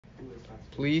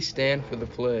Please stand for the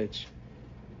pledge.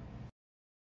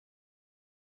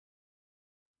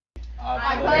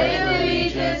 I pledge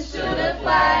allegiance to the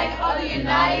flag of the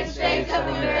United States of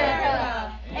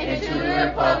America and to the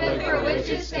republic for which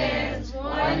it stands,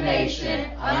 one nation,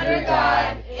 under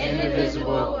God,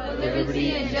 indivisible, with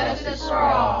liberty and justice for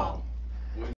all.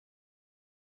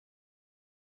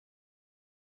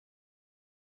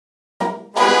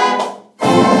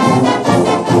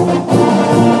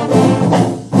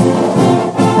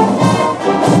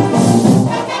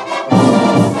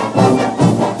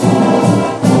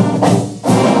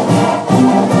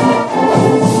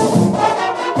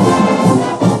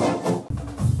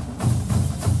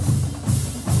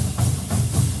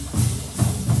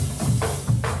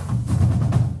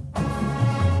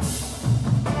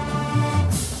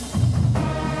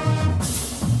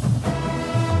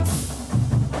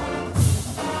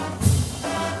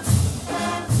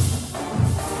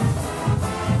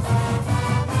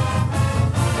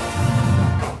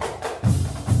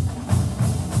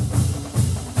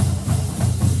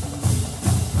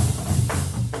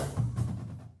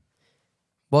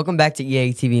 Welcome back to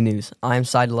EA TV News. I'm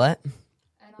Sidelet. And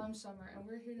I'm Summer, and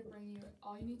we're here to bring you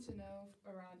all you need to know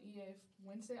around EA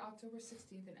Wednesday, October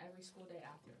 16th, and every school day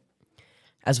after.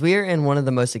 As we are in one of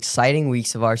the most exciting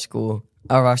weeks of our school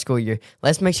year,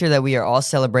 let's make sure that we are all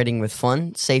celebrating with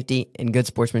fun, safety, and good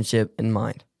sportsmanship in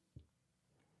mind.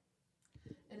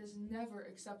 It is never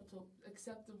acceptable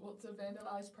to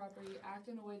vandalize property, act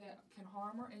in a way that can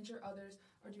harm or injure others,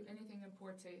 or do anything in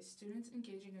poor taste. Students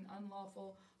engaging in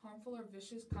unlawful, harmful, or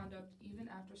vicious conduct, even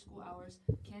after school hours,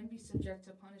 can be subject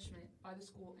to punishment by the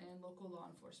school and local law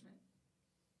enforcement.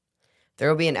 There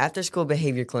will be an after-school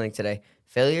behavior clinic today.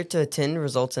 Failure to attend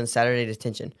results in Saturday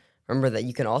detention. Remember that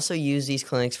you can also use these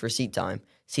clinics for seat time.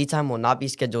 Seat time will not be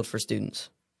scheduled for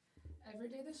students. Every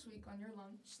day this week on your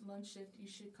lunch shift, you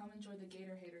should come enjoy the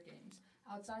Gator Hater games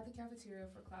outside the cafeteria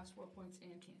for Class 4 points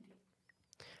and candy.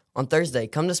 On Thursday,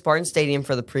 come to Spartan Stadium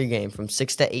for the pregame from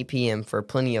 6 to 8 p.m. for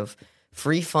plenty of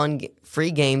free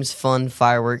games, fun,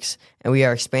 fireworks, and we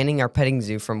are expanding our petting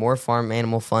zoo for more farm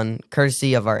animal fun,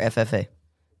 courtesy of our FFA.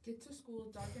 Get to school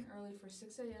dark and early for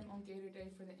 6 a.m. on Gator Day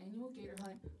for the annual Gator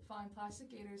Hunt, find plastic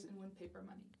gators, and win paper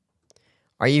money.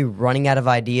 Are you running out of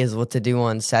ideas what to do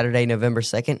on Saturday, November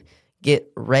 2nd? Get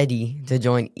ready to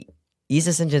join East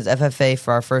Ascension's FFA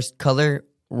for our first color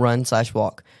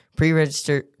run/walk.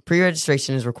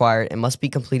 Pre-registration is required and must be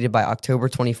completed by October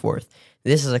 24th.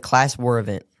 This is a Class war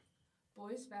event.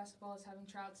 Boys basketball is having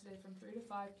tryouts today from 3 to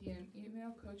 5 p.m.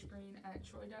 Email Coach Green at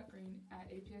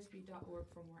troy.green@apsb.org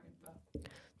for more info.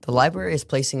 The library is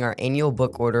placing our annual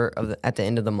book order at the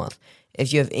end of the month.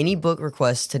 If you have any book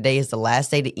requests, today is the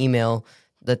last day to email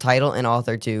the title and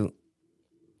author to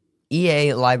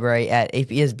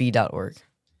ealibrary@apsb.org.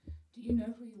 Do you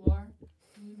know who you are?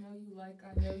 Do you know you like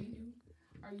I know you?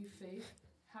 Are you faith?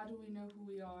 How do we know who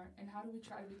we are? And how do we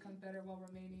try to become better while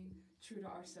remaining true to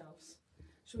ourselves?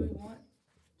 Should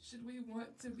we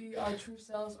want to be our true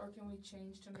selves, or can we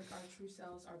change to make our true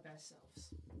selves our best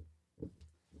selves?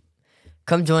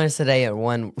 Come join us today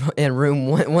in room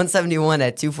 171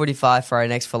 at 2:45 for our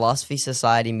next Philosophy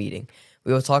Society meeting.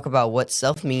 We will talk about what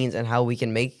self means and how we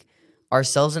can make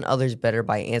ourselves and others better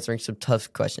by answering some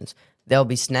tough questions. There will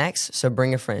be snacks, so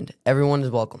bring a friend. Everyone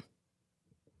is welcome.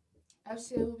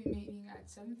 FCA will be meeting at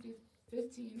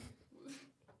 7:15.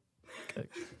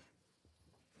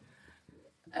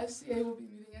 FCA will be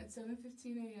meeting at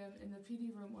 7:15 a.m. in the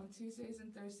PD room on Tuesdays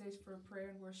and Thursdays for prayer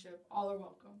and worship. All are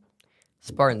welcome.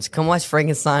 Spartans, come watch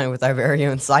Frankenstein with our very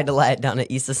own Side to Lad down at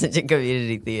East Ascension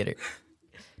Community Theater.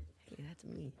 Hey, that's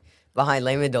me. Behind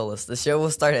Lame Dolis. The show will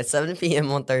start at 7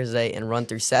 p.m. on Thursday and run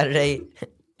through Saturday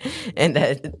and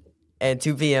at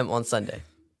 2 p.m. on Sunday.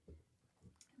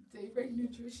 Daybreak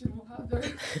Nutrition will have their...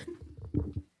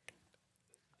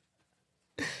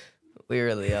 We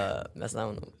really messed that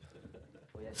one up.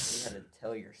 You had to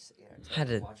tell your, I had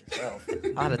to watch yourself.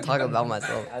 I had to talk about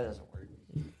myself. That doesn't work.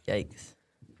 Yikes.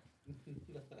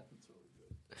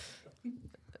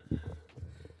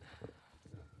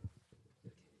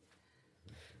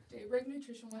 Daybreak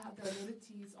Nutrition will have their loaded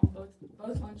teas on both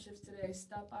lunch shifts today.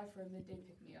 Stop by for a midday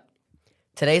pick-me-up.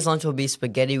 Today's lunch will be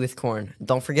spaghetti with corn.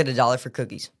 Don't forget $1 for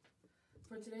cookies.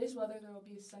 For today's weather, there will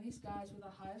be sunny skies with a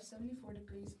high of 74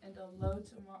 degrees and a low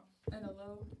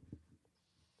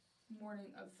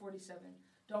morning of 47.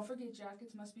 Don't forget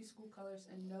jackets must be school colors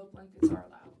and no blankets are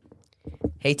allowed.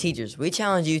 Hey teachers, we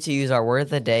challenge you to use our word of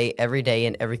the day every day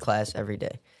in every class every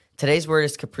day. Today's word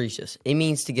is capricious. It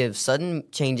means to give sudden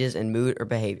changes in mood or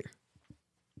behavior.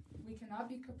 We cannot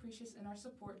be capricious in our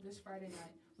support this Friday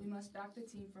night. We must back the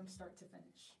team from start to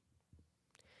finish.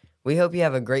 We hope you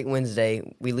have a great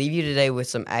Wednesday. We leave you today with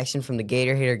some action from the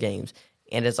Gator Hater games.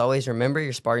 And as always, remember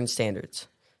your Spartan standards.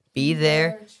 Be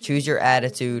there, choose your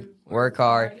attitude, work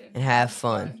hard, and have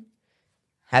fun.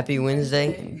 Happy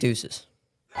Wednesday, and deuces.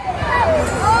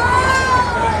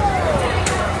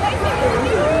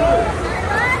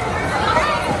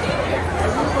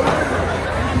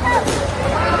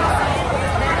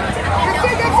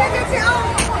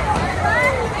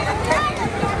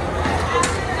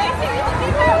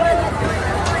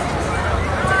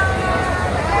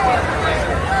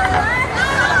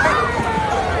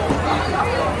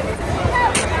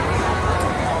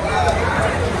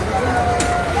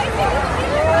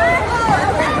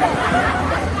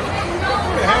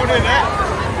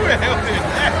 Who the hell did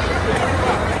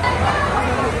that?